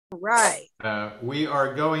Right. We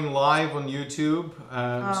are going live on YouTube,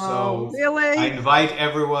 Oh, so I really? invite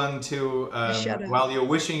everyone to, Shut up. while you're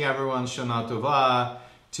wishing everyone Shana Tova,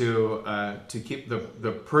 to keep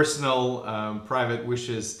the personal, private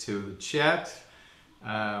wishes to the chat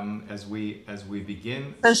as we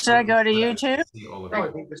begin. So should I go to Excited YouTube? to see all of No, you.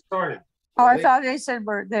 I think we started. Oh, I thought they said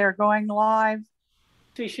they're going live.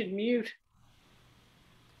 We should mute.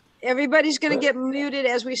 Everybody's going to get muted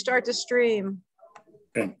as we start to stream.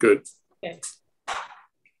 Okay, good. Okay.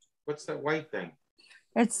 What's that white thing?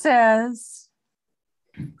 It says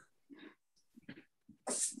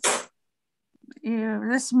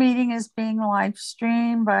this meeting is being live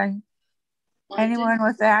streamed by anyone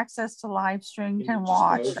with access to live stream can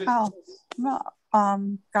watch. Oh, no,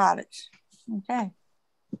 got it. Okay.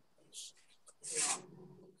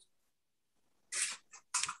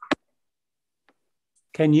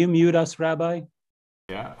 Can you mute us, Rabbi?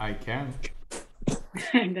 Yeah, I can.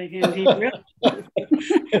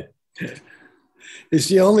 It's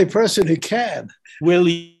the only person who can. Will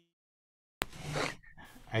you?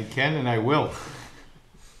 I can and I will.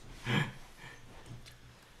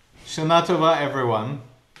 Shana Tova, everyone.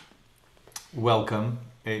 Welcome.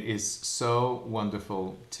 It is so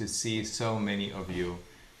wonderful to see so many of you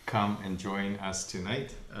come and join us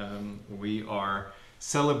tonight. We are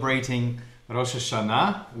celebrating Rosh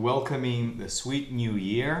Hashanah, welcoming the sweet new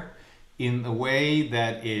year in a way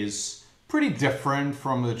that is pretty different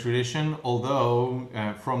from the tradition, although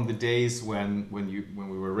from the days when we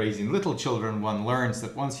were raising little children, one learns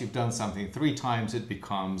that once you've done something 3 times, it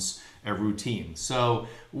becomes a routine. So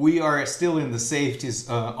we are still in the safeties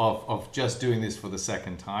of just doing this for the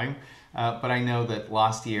second time. But I know that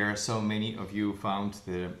last year, so many of you found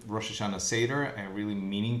the Rosh Hashanah Seder a really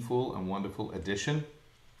meaningful and wonderful addition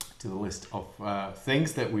to the list of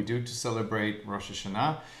things that we do to celebrate Rosh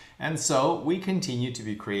Hashanah. And so we continue to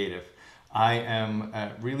be creative. I am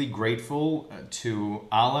really grateful to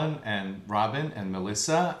Alan and Robin and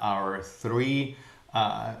Melissa, our 3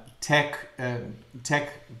 tech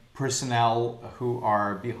personnel who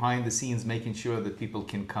are behind the scenes making sure that people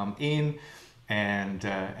can come in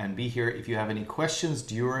and be here. If you have any questions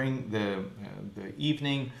during the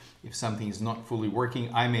evening, if something is not fully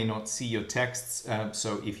working, I may not see your texts.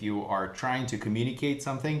 So if you are trying to communicate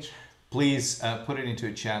something, please put it into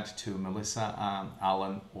a chat to Melissa,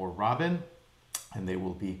 Alan, or Robin, and they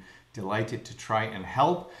will be delighted to try and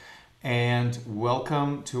help. And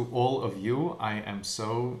welcome to all of you. I am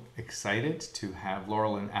so excited to have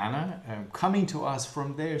Laurel and Anna coming to us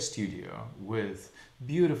from their studio with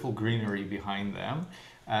beautiful greenery behind them.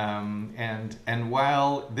 And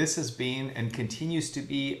while this has been and continues to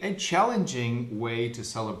be a challenging way to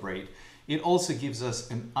celebrate, it also gives us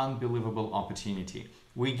an unbelievable opportunity.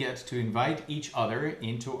 We get to invite each other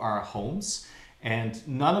into our homes, and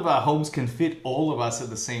none of our homes can fit all of us at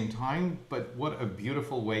the same time, but what a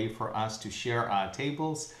beautiful way for us to share our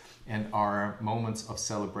tables and our moments of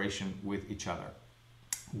celebration with each other.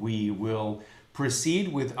 We will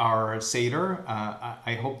proceed with our Seder.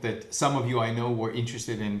 I hope that some of you I know were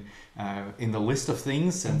interested in the list of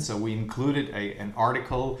things, and so we included an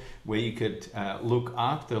article where you could look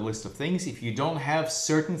up the list of things. If you don't have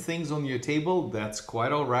certain things on your table, that's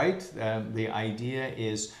quite all right. The idea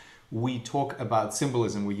is we talk about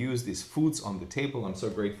symbolism. We use these foods on the table. I'm so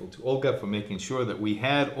grateful to Olga for making sure that we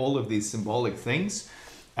had all of these symbolic things,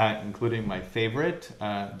 including my favorite,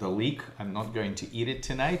 the leek. I'm not going to eat it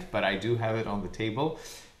tonight, but I do have it on the table.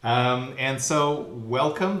 And so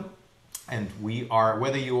welcome. And we are,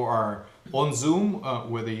 whether you are on Zoom,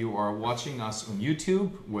 whether you are watching us on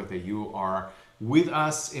YouTube, whether you are with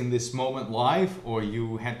us in this moment live, or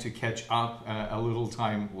you had to catch up a little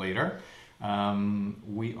time later,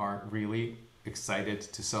 we are really excited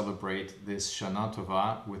to celebrate this Shana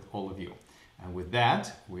Tova with all of you. And with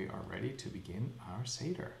that, we are ready to begin our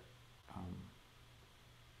Seder.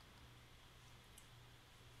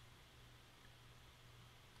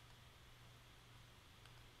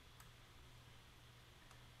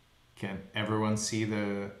 Can everyone see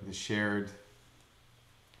the shared?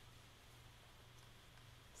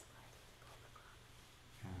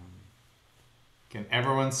 Can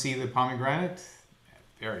everyone see the pomegranate?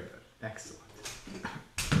 Very good. Excellent.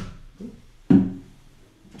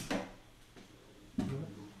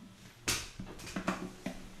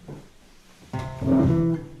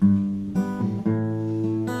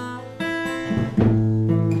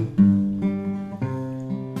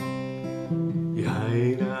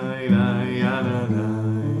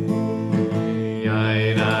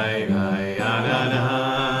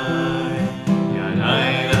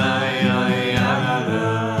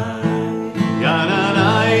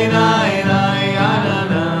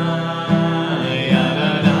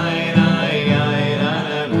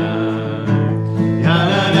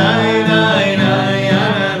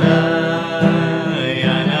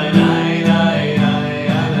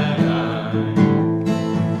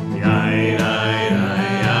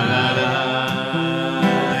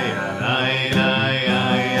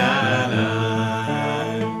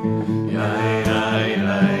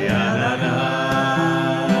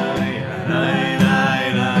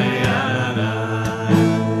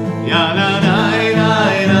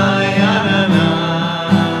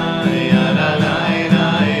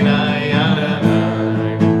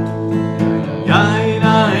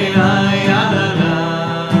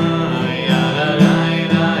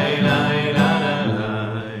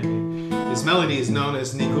 melody is known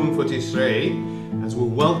as Nigun for Tishrei, as we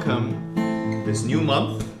welcome this new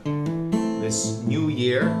month, this new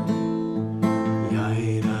year.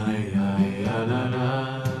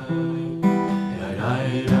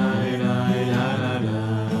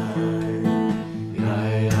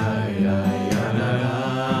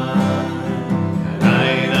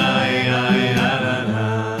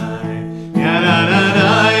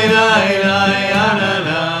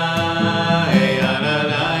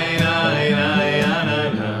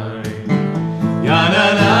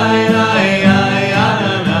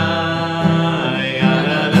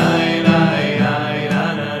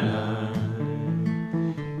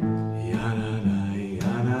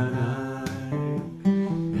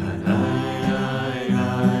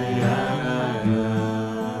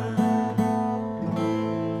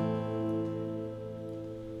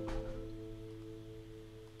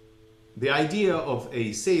 The idea of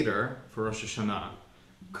a Seder for Rosh Hashanah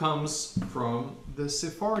comes from the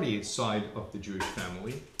Sephardi side of the Jewish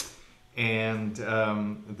family. And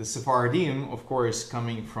the Sephardim, of course,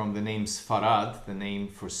 coming from the name Sfarad, the name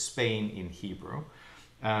for Spain in Hebrew.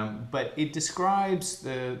 But it describes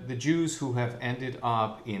the Jews who have ended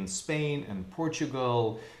up in Spain and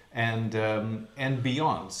Portugal and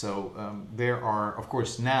beyond. So there are, of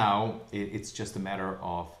course, now it's just a matter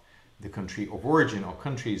of the country of origin or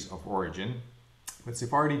countries of origin. But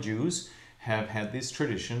Sephardi Jews have had this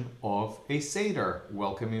tradition of a Seder,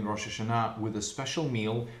 welcoming Rosh Hashanah with a special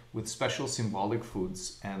meal with special symbolic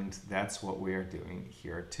foods, and that's what we are doing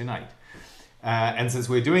here tonight. And since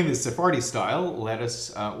we're doing this Sephardi style, let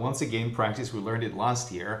us once again practice, we learned it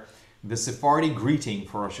last year, the Sephardi greeting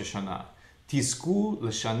for Rosh Hashanah. Tizku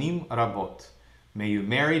l'shanim rabot. May you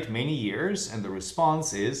merit many years, and the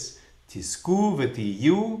response is Tizku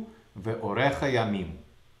v'tiyu ve'orecha yamim.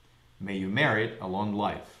 May you merit a long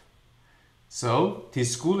life. So,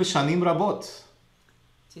 Tizku l'shanim rabot.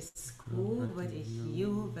 תזכו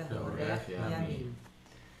ותחיו והאורך ימים.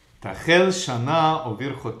 Tachel shana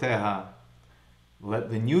ovirchoteha. Let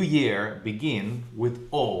the new year begin with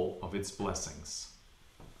all of its blessings.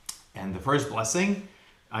 And the first blessing,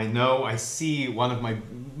 I know, I see one of my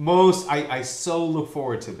most, I so look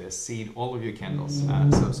forward to this, seeing all of your candles.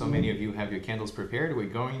 So many of you have your candles prepared. We're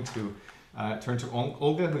going to turn to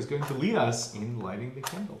Olga, who's going to lead us in lighting the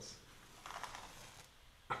candles.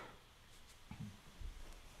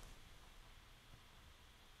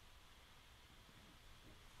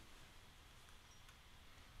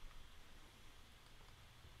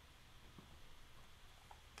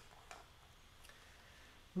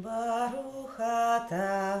 Baruch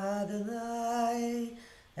atah Adonai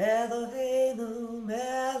Eloheinu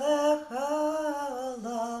melech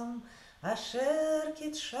haolam asher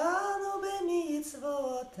kitshanu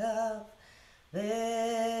b'mitzvotav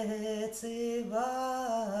v'tzivanu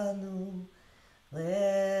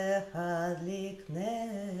lehadlik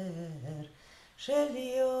ner shel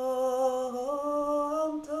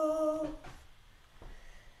yom tov.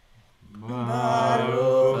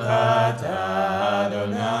 Baruch atah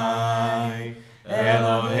Adonai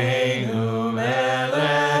Eloheinu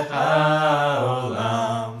melech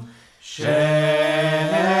haolam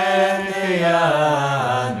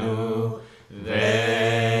she'eheyanu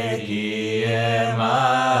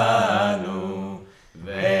ve'hiyemanu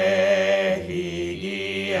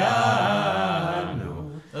ve'higianu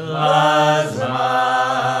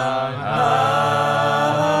lazman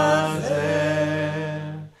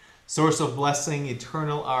hazeh. Source of blessing,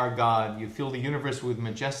 eternal our God, you fill the universe with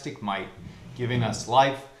majestic might, giving us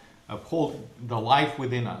life, uphold the life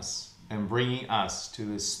within us, and bringing us to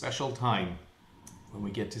this special time when we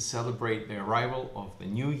get to celebrate the arrival of the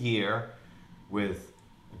new year with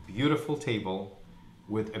a beautiful table,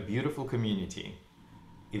 with a beautiful community.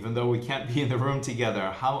 Even though we can't be in the room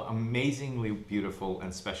together, how amazingly beautiful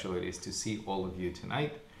and special it is to see all of you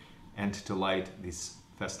tonight and to light these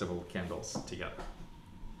festival candles together.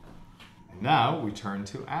 And now we turn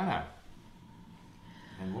to Anna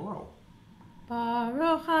and Laurel.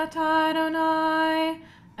 Baruch atah Adonai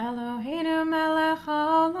Eloheinu melech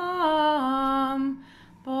haolam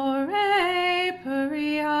borei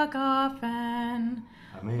peri hagafen.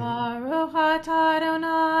 Amen. Baruch atah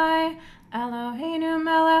Adonai Eloheinu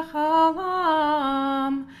melech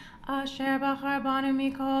haolam asher bachar banu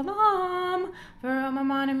mikol am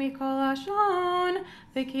v'romamanu mikol hashon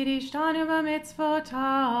v'kidishtanu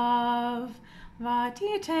b'mitzvotav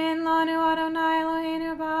v'titen lanu Adonai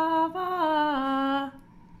Eloheinu b'ahava.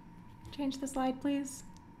 Change the slide, please.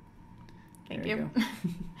 Thank you.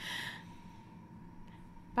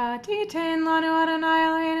 V'titen lanu Adonai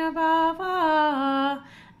Eloheinu b'ahava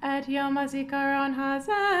et yom hazikaron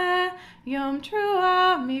hazeh Yom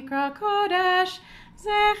Trua Mikra Kodesh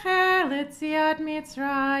Zecher Litziat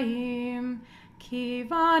Mitzrayim Ki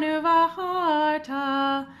Vanu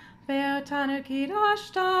Vacharta Ve'otanu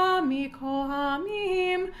Kidashta Mikol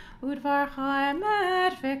Hamim Udvarcha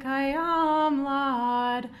Emet V'Kayam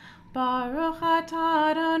Lad Baruch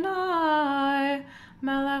Atah Adonai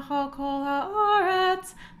Melech Kol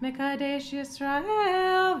Haaretz Mekadesh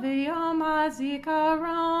Yisrael V'Yom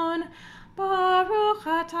HaZikaron Baruch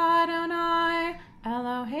Atah Adonai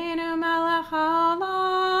Eloheinu Melech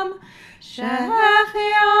HaOlam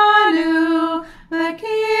Shehechianu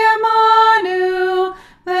V'Kiyamanu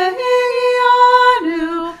V'Higianu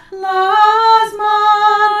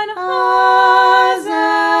Lazman Hazeh.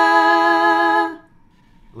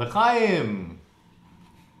 L'chaim.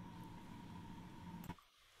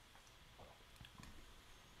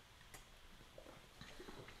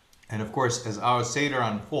 And of course, as our Seder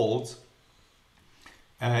unfolds,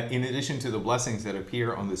 in addition to the blessings that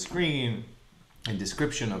appear on the screen and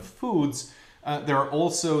description of foods, there are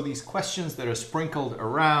also these questions that are sprinkled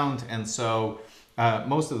around, and so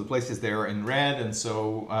most of the places they are in red, and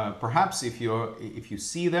so perhaps if you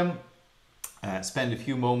see them, spend a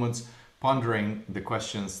few moments pondering the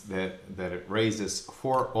questions that it raises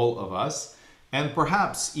for all of us. And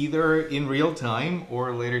perhaps either in real time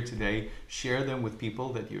or later today, share them with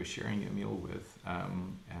people that you're sharing your meal with.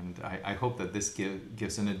 And I hope that this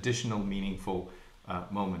gives an additional meaningful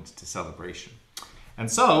moment to celebration. And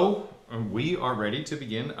so we are ready to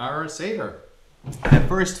begin our Seder. The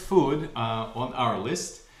first food on our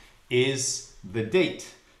list is the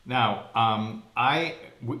date. Now, I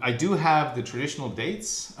do have the traditional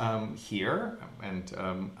dates here, and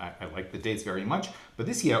I like the dates very much. But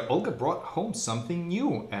this year, Olga brought home something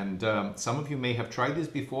new, and some of you may have tried this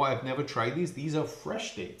before. I've never tried these. These are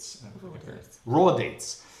fresh dates, raw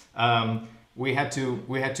dates. We had to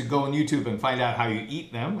go on YouTube and find out how you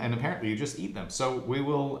eat them, and apparently you just eat them. So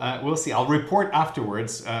we'll see. I'll report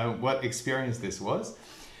afterwards what experience this was.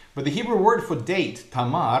 But the Hebrew word for date,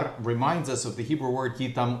 tamar, reminds us of the Hebrew word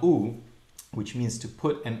yitam'u, which means to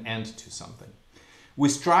put an end to something. We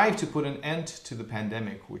strive to put an end to the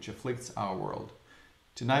pandemic which afflicts our world.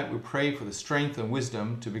 Tonight we pray for the strength and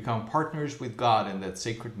wisdom to become partners with God in that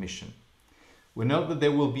sacred mission. We know that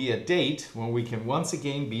there will be a date when we can once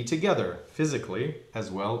again be together, physically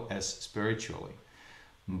as well as spiritually.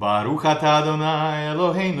 Baruch atah Adonai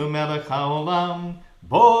Eloheinu melech haolam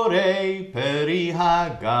Borei peri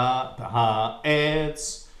ha'etz.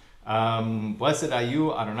 Blessed are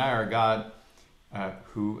you, Adonai, our God,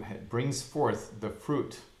 who brings forth the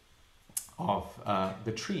fruit of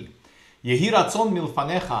the tree. Yehi ratzon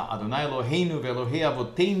milfanecha, Adonai Eloheinu ve'Elohei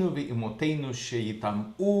avoteinu ve'imoteinu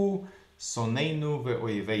sheyitam'u soneinu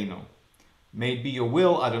ve'oyeveinu. May it be your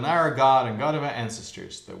will, Adonai, our God, and God of our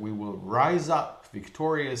ancestors, that we will rise up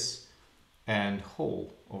victorious and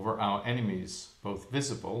whole over our enemies, both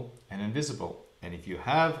visible and invisible. And if you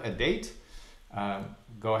have a date,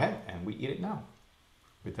 go ahead and we eat it now.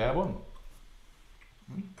 With that one.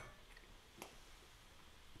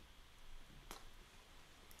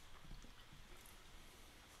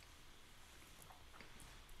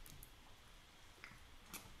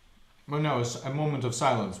 Well, no, it's a moment of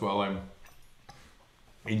silence while I'm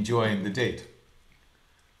enjoying the date.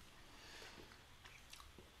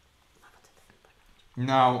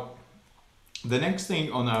 Now, the next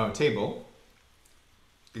thing on our table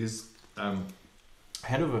is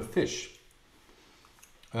head of a fish.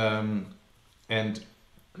 And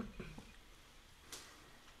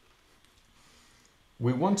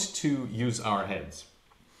we want to use our heads.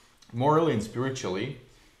 Morally and spiritually,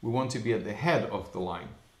 we want to be at the head of the line.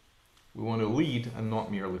 We want to lead and not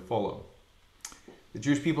merely follow. The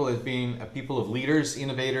Jewish people has been a people of leaders,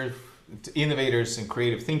 innovators and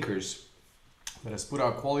creative thinkers that has put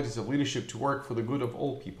our qualities of leadership to work for the good of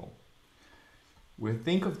all people. We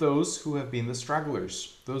think of those who have been the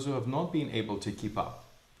stragglers, those who have not been able to keep up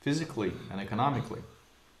physically and economically,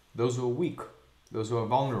 those who are weak, those who are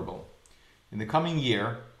vulnerable. In the coming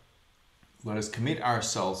year, let us commit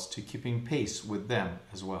ourselves to keeping pace with them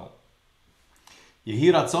as well.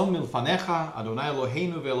 Yehi ratzon milfanecha, Adonai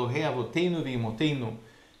Eloheinu ve'Elohei avoteinu ve'imoteinu,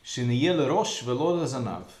 sheniyeh lerosh ve'lo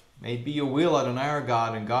lezanav. May it be your will, Adonai our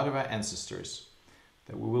God and God of our ancestors,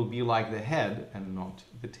 that we will be like the head and not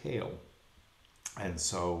the tail. And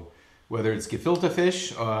so, whether it's gefilte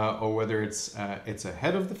fish or whether it's a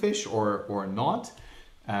head of the fish or not,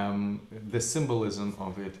 the symbolism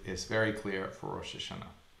of it is very clear for Rosh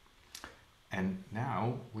Hashanah. And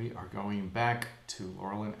now we are going back to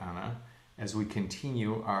Laurel and Anna as we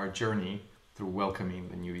continue our journey through welcoming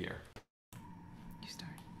the new year. You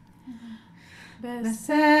start.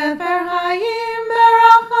 Besefer Hayim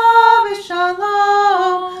beracha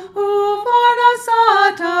v'shalom u'parnasa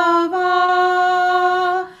tova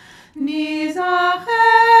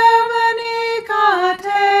nizacher v'nikatev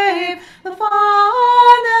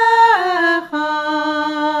l'fanecha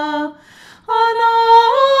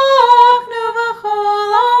Anachnu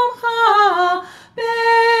v'chol amcha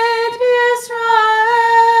beit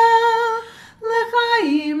Yisrael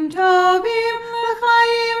l'chaim tovim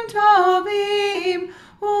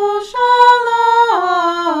u'shalom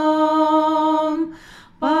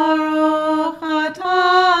Baruch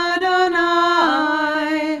atah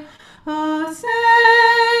Adonai aseh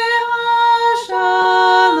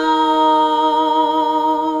hashalom.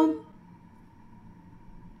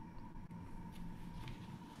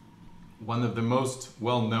 One of the most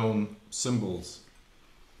well-known symbols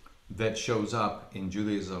that shows up in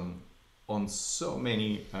Judaism on so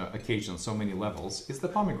many occasions, so many levels, is the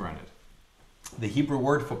pomegranate. The Hebrew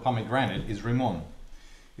word for pomegranate is rimon.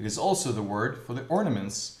 It is also the word for the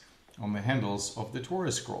ornaments on the handles of the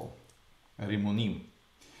Torah scroll, rimonim.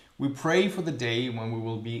 We pray for the day when we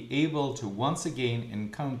will be able to once again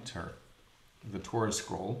encounter the Torah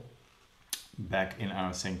scroll back in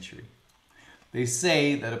our sanctuary. They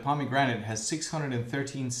say that a pomegranate has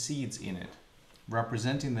 613 seeds in it,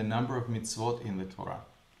 representing the number of mitzvot in the Torah.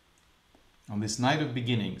 On this night of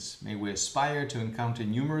beginnings, may we aspire to encounter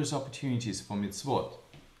numerous opportunities for mitzvot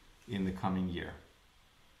in the coming year.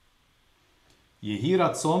 Yehi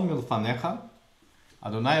ratzon milfanecha,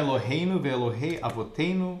 Adonai Eloheinu ve'Elohei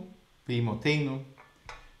avoteinu ve'imoteinu,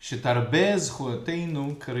 shetarbe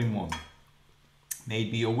zchuoteinu karimon. May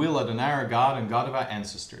it be your will, Adonai our God and God of our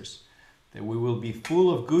ancestors, that we will be full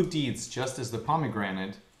of good deeds, just as the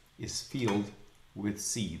pomegranate is filled with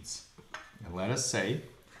seeds. And let us say,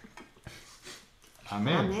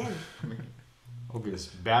 Amen. Amen. Olga's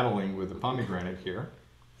battling with the pomegranate here.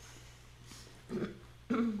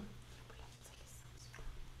 And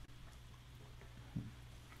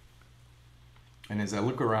as I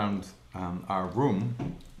look around our room,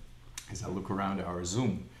 as I look around our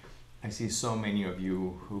Zoom, I see so many of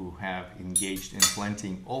you who have engaged in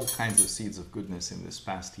planting all kinds of seeds of goodness in this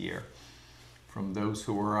past year. From those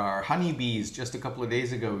who were our honeybees just a couple of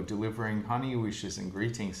days ago, delivering honey wishes and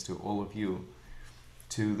greetings to all of you,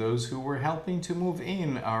 to those who were helping to move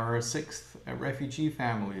in our 6th refugee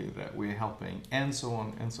family that we're helping, and so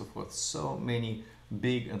on and so forth. So many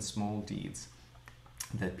big and small deeds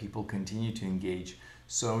that people continue to engage,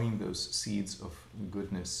 sowing those seeds of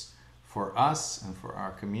goodness for us and for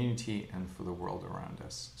our community and for the world around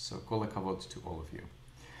us. So kol hakavod to all of you.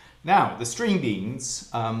 Now, the string beans,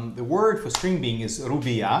 the word for string bean is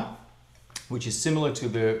rubia, which is similar to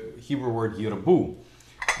the Hebrew word yirbu,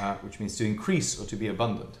 which means to increase or to be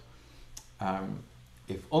abundant.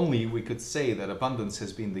 If only we could say that abundance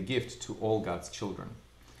has been the gift to all God's children.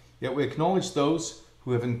 Yet we acknowledge those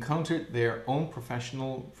who have encountered their own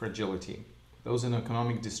professional fragility, those in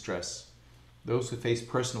economic distress, those who face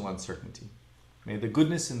personal uncertainty. May the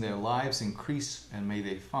goodness in their lives increase, and may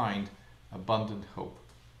they find abundant hope.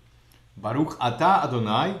 Baruch atah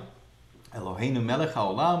Adonai, Eloheinu melech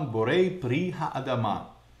haolam, borei pri ha'adama.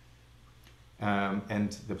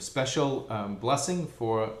 And the special blessing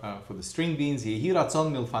for the string beans, Yehi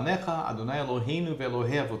ratzon milfanecha, Adonai Eloheinu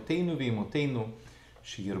ve'Elohei avoteinu ve'imoteinu,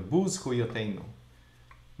 sheyirbu zchuyoteinu.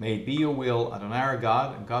 May it be your will, Adonai our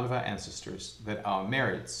God and God of our ancestors, that our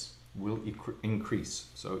merits will increase.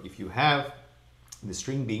 So if you have the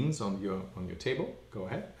string beans on your table, go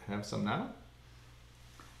ahead, have some now.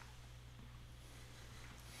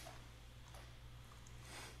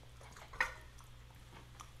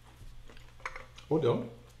 Or don't.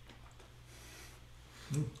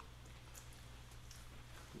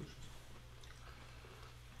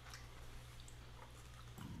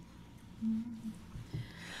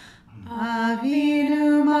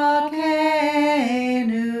 Avinu Malkeinu,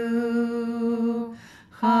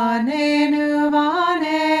 Chanenu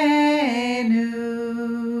Vanenu.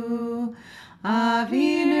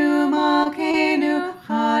 Avinu Malkeinu,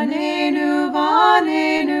 Chanenu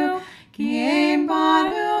Vanenu, Ki ein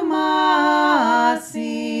banu masim.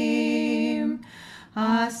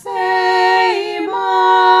 Aseh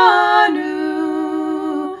imanu,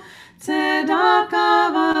 tzedakah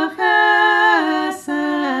v'chesed.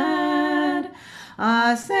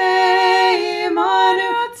 Aseh imanu,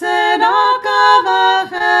 tzedakah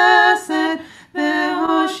v'chesed,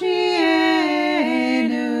 v'hoshienu.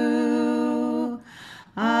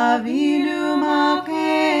 Avinu Malkeinu,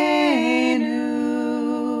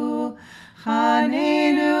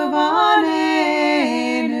 Chanenu Vanenu.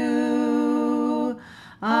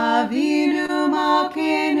 Avinu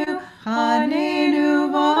Malkeinu, Chanenu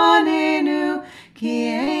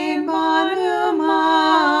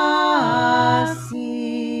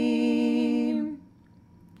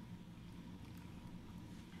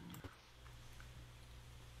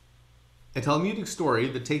A Talmudic story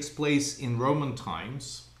that takes place in Roman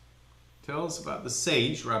times tells about the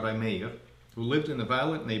sage, Rabbi Meir, who lived in a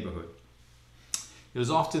violent neighborhood. He was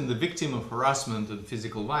often the victim of harassment and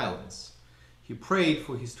physical violence. He prayed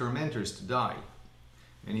for his tormentors to die.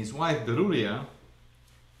 And his wife, Beruria,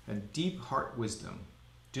 had deep heart wisdom.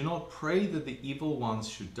 Do not pray that the evil ones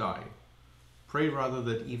should die. Pray rather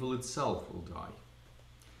that evil itself will die.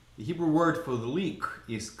 The Hebrew word for the leek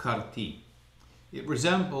is karti. It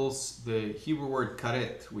resembles the Hebrew word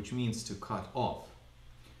karet, which means to cut off.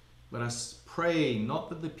 Let us pray not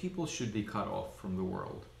that the people should be cut off from the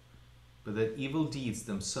world, but that evil deeds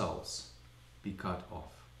themselves be cut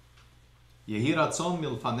off. Yehi ratzon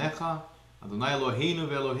milfanecha, Adonai Eloheinu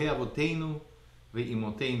ve'Elohei avoteinu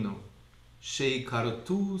ve'imotenu,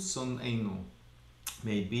 she'kartu son'enu.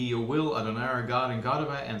 May it be your will, Adonai our God and God of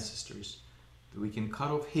our ancestors, that we can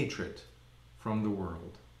cut off hatred from the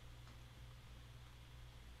world.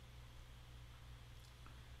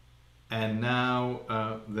 And now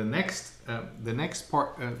the next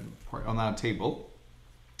part on our table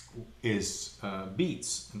is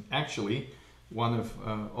beets. And actually, one of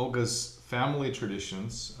Olga's family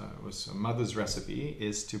traditions, was a mother's recipe,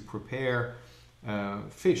 is to prepare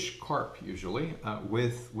fish, carp usually,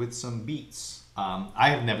 with some beets. I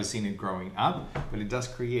have never seen it growing up, but it does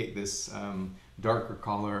create this darker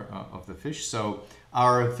color of the fish. So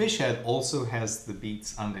our fish head also has the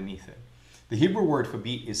beets underneath it. The Hebrew word for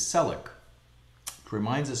beet is selek. It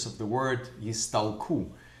reminds us of the word yistalku,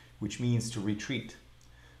 which means to retreat.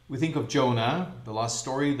 We think of Jonah, the last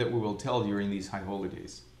story that we will tell during these high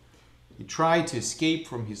holidays. He tried to escape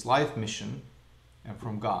from his life mission and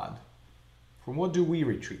from God. From what do we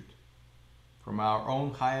retreat? From our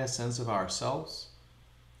own highest sense of ourselves?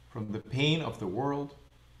 From the pain of the world?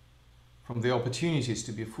 From the opportunities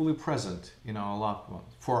to be fully present in our loved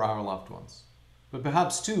ones, for our loved ones? But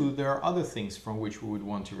perhaps too, there are other things from which we would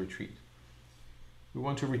want to retreat. We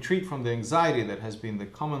want to retreat from the anxiety that has been the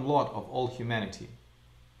common lot of all humanity.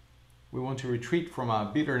 We want to retreat from our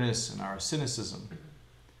bitterness and our cynicism.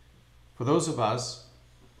 For those of us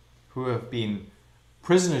who have been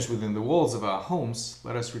prisoners within the walls of our homes,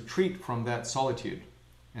 let us retreat from that solitude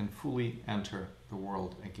and fully enter the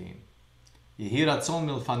world again. Yehi ratzon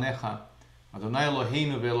milfanecha, Adonai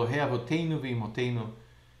Eloheinu ve'Elohei avoteinu ve'imotenu,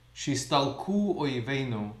 Shistalku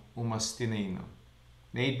oiveinu umastineinu.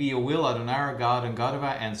 May it be your will, Adonai our God and God of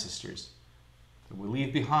our ancestors, that we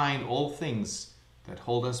leave behind all things that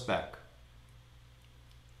hold us back.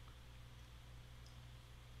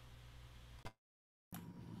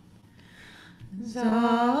 Zochreinu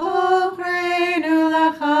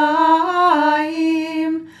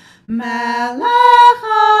l'chaim, melech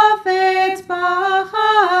hafetz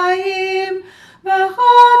b'chaim,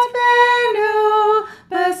 v'chotbenu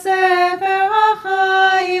b'sefer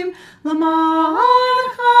ha'chaim,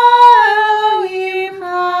 l'ma'ancha Elohim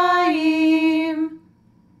chaim.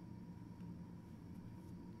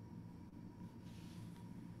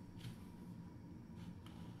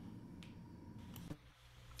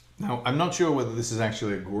 Now, I'm not sure whether this is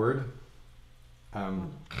actually a gourd,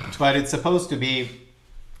 but it's supposed to be...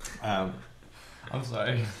 I'm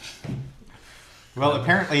sorry. Well,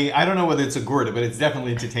 apparently, I don't know whether it's a gourd, but it's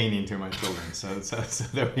definitely entertaining to my children. So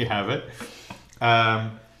there we have it.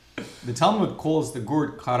 The Talmud calls the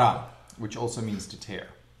gourd kara, which also means to tear.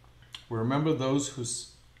 We remember those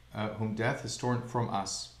whom death has torn from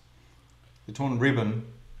us. The torn ribbon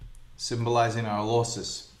symbolizing our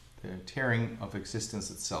losses, the tearing of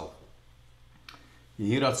existence itself.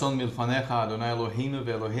 Yehi ratzon milfanecha, Adonai Eloheinu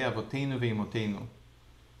ve'Elohei avoteinu ve'imotenu,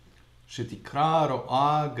 shetikra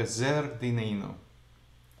ro'a gazer dineinu,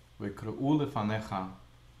 ve'kra'u lefanecha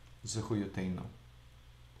zechuyotenu.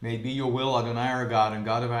 May it be your will, Adonai our God and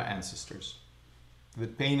God of our ancestors,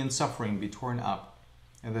 that pain and suffering be torn up,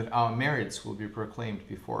 and that our merits will be proclaimed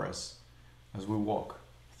before us as we walk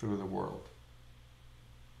through the world.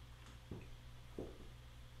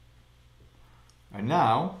 And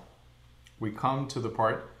now we come to the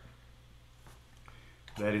part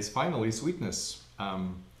that is finally sweetness.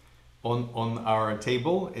 On our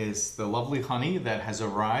table is the lovely honey that has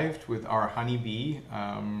arrived with our honeybee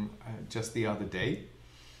just the other day.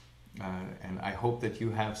 And I hope that you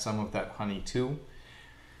have some of that honey too.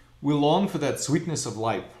 We long for that sweetness of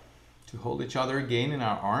life, to hold each other again in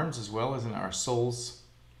our arms as well as in our souls.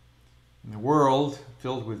 In a world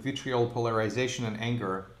filled with vitriol, polarization, and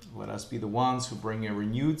anger, let us be the ones who bring a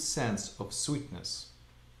renewed sense of sweetness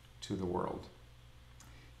to the world.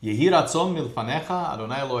 Yehi ratzon milfanecha,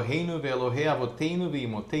 Adonai Eloheinu ve'Elohei avoteinu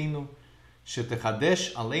ve'imotenu,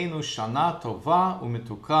 shetechadesh aleinu shana tova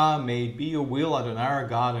u'metuka. May it be your will, Adonai our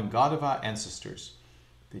God and God of our ancestors,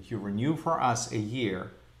 that you renew for us a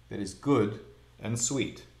year that is good and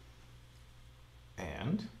sweet.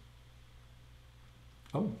 And,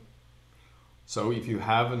 so if you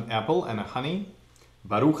have an apple and a honey,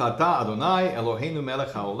 Baruch atah Adonai Eloheinu melech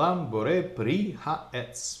haolam borei pri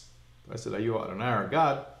ha'etz. Blessed are you, Adonai, our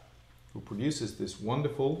God, who produces this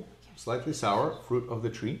wonderful, slightly sour fruit of the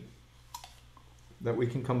tree that we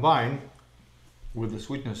can combine with the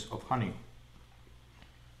sweetness of honey.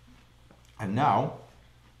 And now,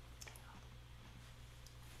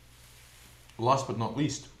 last but not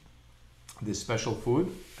least, this special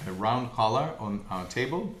food, a round challah on our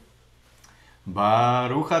table.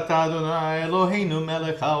 Baruch atah Adonai Eloheinu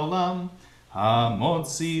melech haolam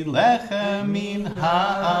hamotzi lechem min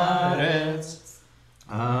haaretz.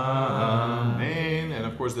 Amen. And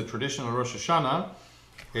of course, the traditional Rosh Hashanah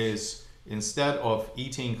is, instead of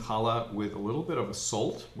eating challah with a little bit of a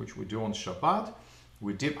salt, which we do on Shabbat,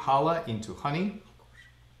 we dip challah into honey.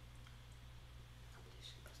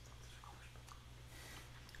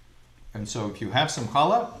 And so if you have some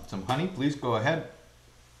challah, some honey, please go ahead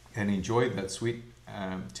and enjoy that sweet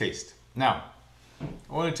taste. Now,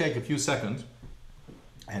 I want to take a few seconds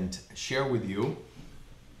and share with you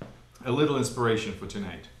a little inspiration for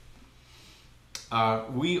tonight.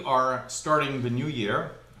 We are starting the new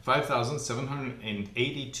year,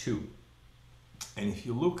 5,782. And if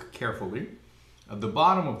you look carefully, at the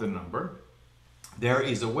bottom of the number, there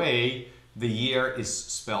is a way the year is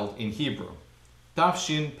spelled in Hebrew.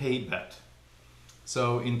 Tafshin Pei Bet.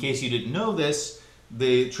 So in case you didn't know this,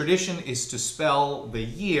 the tradition is to spell the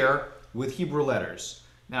year with Hebrew letters.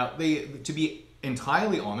 Now, to be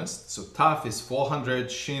entirely honest, so Taf is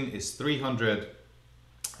 400, Shin is 300,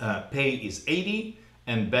 Pei is 80,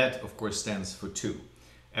 and Bet, of course, stands for 2.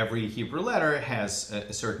 Every Hebrew letter has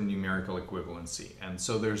a certain numerical equivalency, and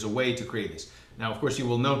so there's a way to create this. Now, of course, you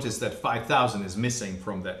will notice that 5,000 is missing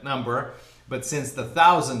from that number, but since the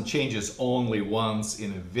 1,000 changes only once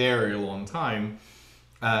in a very long time,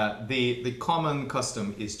 the common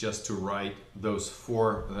custom is just to write those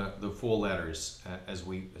the 4 letters as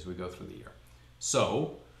we go through the year.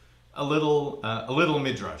 So, a little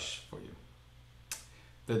midrash for you.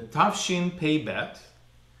 The Tafshin Pei Bet,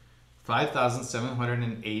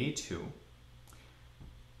 5,782.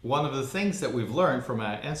 One of the things that we've learned from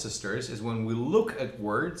our ancestors is when we look at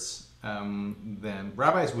words, then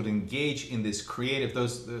rabbis would engage in this creative.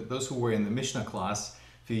 Those who were in the Mishnah class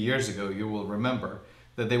a few years ago, you will remember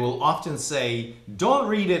that they will often say, don't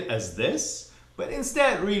read it as this, but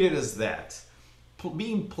instead read it as that.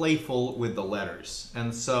 Being playful with the letters.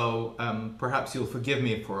 And so perhaps you'll forgive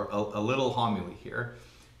me for a little homily here.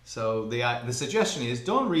 So the suggestion is,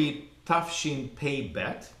 don't read Tafshin Pei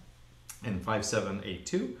Bet in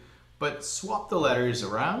 5782, but swap the letters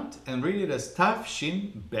around and read it as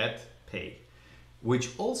Tafshin Bet Pei,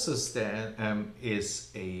 which also is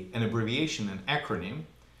an abbreviation, an acronym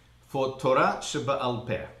for Torah Sheba'al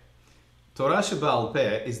Peh. Torah Sheba'al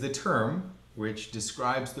Peh is the term which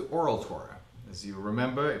describes the oral Torah. As you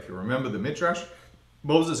remember, if you remember the Midrash,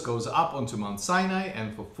 Moses goes up onto Mount Sinai,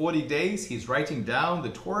 and for 40 days he's writing down the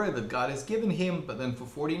Torah that God has given him, but then for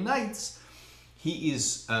 40 nights he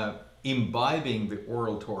is imbibing the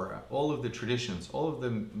oral Torah, all of the traditions, all of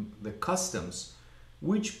the customs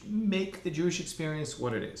which make the Jewish experience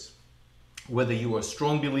what it is. Whether you are a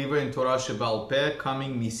strong believer in Torah Sheba'al Peh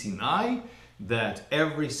coming Misinai, that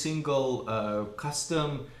every single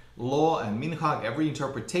custom, law and minhag, every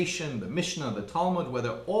interpretation, the Mishnah, the Talmud,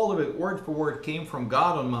 whether all of it word for word came from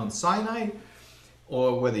God on Mount Sinai,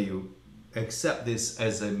 or whether you accept this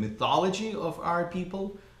as a mythology of our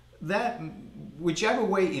people, that whichever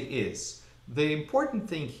way it is, the important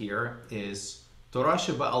thing here is Torah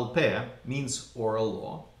Sheba'al Peh means oral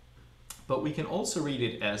law, but we can also read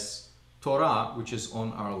it as Torah, which is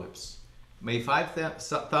on our lips. May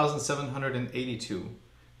 5,782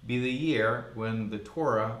 be the year when the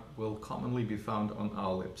Torah will commonly be found on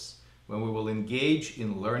our lips, when we will engage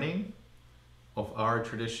in learning of our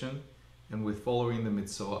tradition and with following the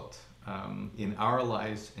mitzvot in our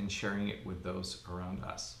lives and sharing it with those around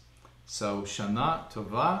us. So Shana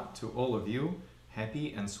Tova to all of you,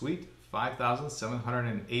 happy and sweet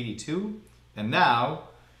 5,782. And now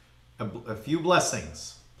a few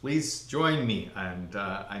blessings. Please join me, and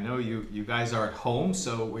I know you guys are at home,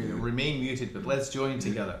 so we remain muted, but let's join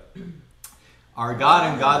together. Our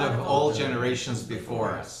God and God of all generations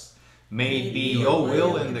before us, may it be your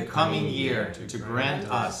will in the coming year to grant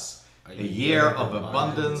us a year of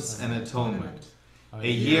abundance and atonement, a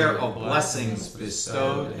year of blessings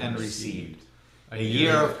bestowed and received, a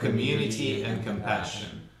year of community and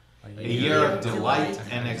compassion, a year of delight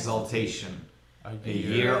and exaltation, a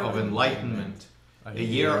year of enlightenment, a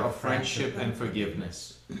year of friendship and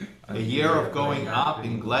forgiveness, a year of going up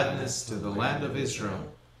in gladness to the land of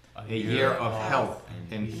Israel, a year of health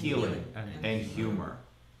and healing and humor,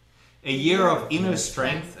 a year of inner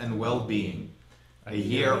strength and well-being, a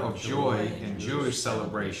year of joy and Jewish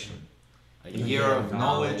celebration, a year of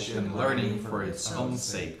knowledge and learning for its own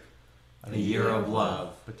sake, a year of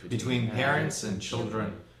love between parents and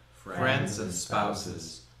children, friends and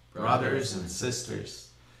spouses, brothers and sisters,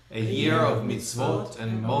 a year of mitzvot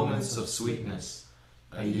and moments of sweetness,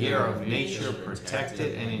 a year of nature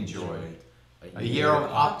protected and enjoyed, a year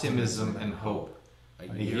of optimism and hope,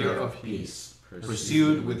 a year of peace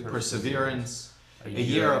pursued with perseverance, a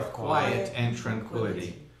year of quiet and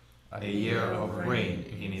tranquility, a year of rain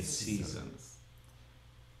in its seasons,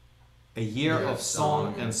 a year of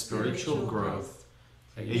song and spiritual growth,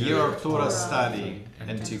 a year of Torah study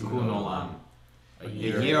and tikkun olam, a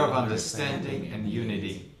year of understanding and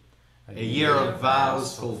unity, a year of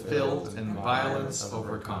vows fulfilled and violence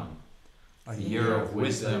overcome, a year of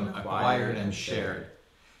wisdom acquired and shared,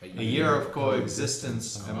 a year of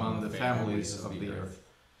coexistence among the families of the earth,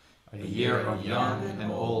 a year of young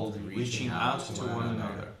and old reaching out to one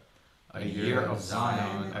another, a year of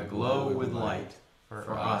Zion aglow with light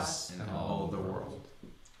for us and all the world.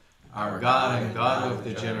 Our God and God of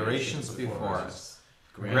the generations before us,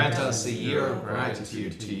 grant us a year of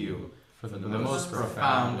gratitude to you for the most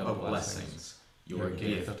profound of blessings, your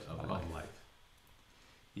gift of life.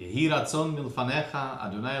 Yehi ratzon milfanecha,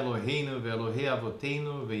 Adonai Eloheinu ve'Elohei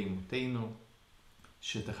avotenu ve'imotenu,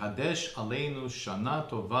 shetechadesh aleinu shana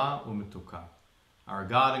tova u'metuka. Our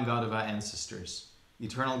God and God of our ancestors,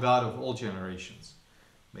 eternal God of all generations,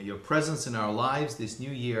 may your presence in our lives this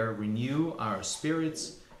new year renew our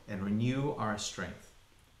spirits and renew our strength.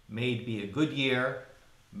 May it be a good year.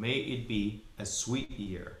 May it be a sweet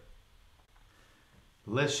year.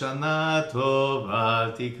 Leshana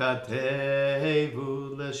tova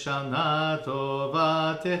tikatevu, Leshana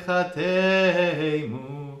tova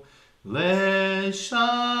techatemu,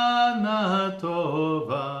 Leshana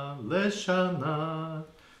tova, Leshana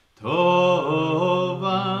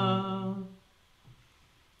tova.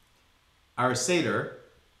 Our Seder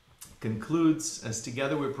concludes as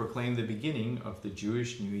together we proclaim the beginning of the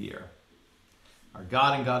Jewish New Year. Our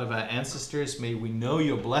God and God of our ancestors, may we know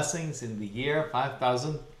your blessings in the year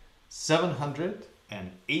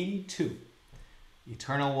 5782.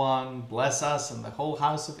 Eternal One, bless us and the whole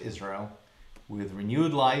house of Israel with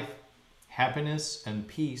renewed life, happiness and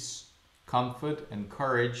peace, comfort and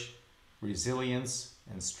courage, resilience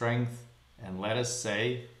and strength, and let us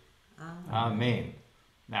say, Amen.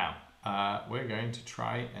 Now, we're going to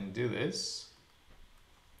try and do this.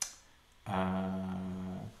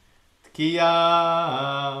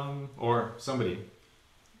 Tkiya, or somebody.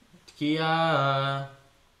 Tkiya.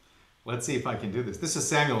 Let's see if I can do this. This is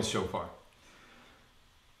Samuel's shofar.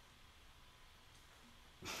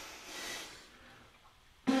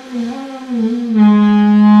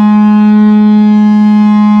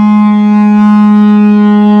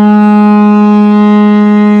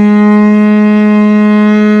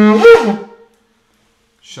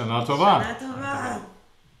 Shana Tova. Shana Tova.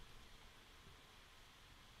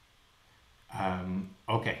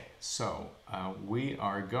 Okay, so we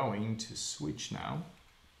are going to switch now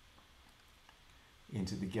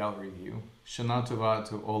into the gallery view. Shana Tova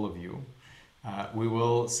to all of you. We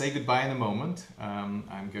will say goodbye in a moment.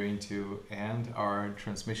 I'm going to end our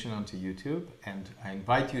transmission onto YouTube, and I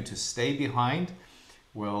invite you to stay behind.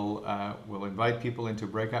 We'll invite people into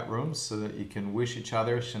breakout rooms so that you can wish each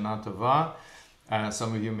other Shana Tova.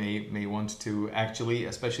 Some of you may want to actually,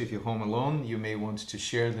 especially if you're home alone, you may want to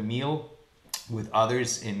share the meal with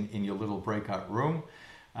others in your little breakout room.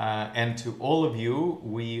 And to all of you,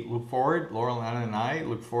 we look forward, Laurel, Anna and I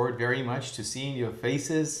look forward very much to seeing your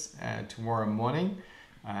faces tomorrow morning.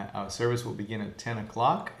 Our service will begin at 10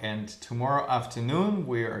 o'clock, and tomorrow afternoon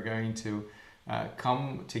we are going to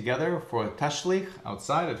come together for a tashlich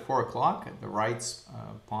outside at 4 o'clock at the Wrights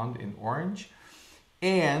Pond in Orange.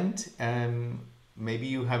 And maybe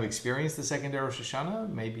you have experienced the second day of Rosh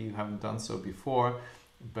Hashanah, maybe you haven't done so before.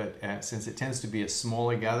 But since it tends to be a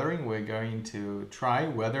smaller gathering, we're going to try.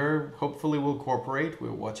 Weather hopefully will cooperate.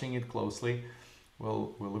 We're watching it closely.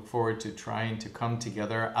 We'll look forward to trying to come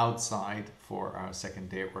together outside for our second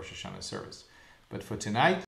day of Rosh Hashanah service. But for tonight,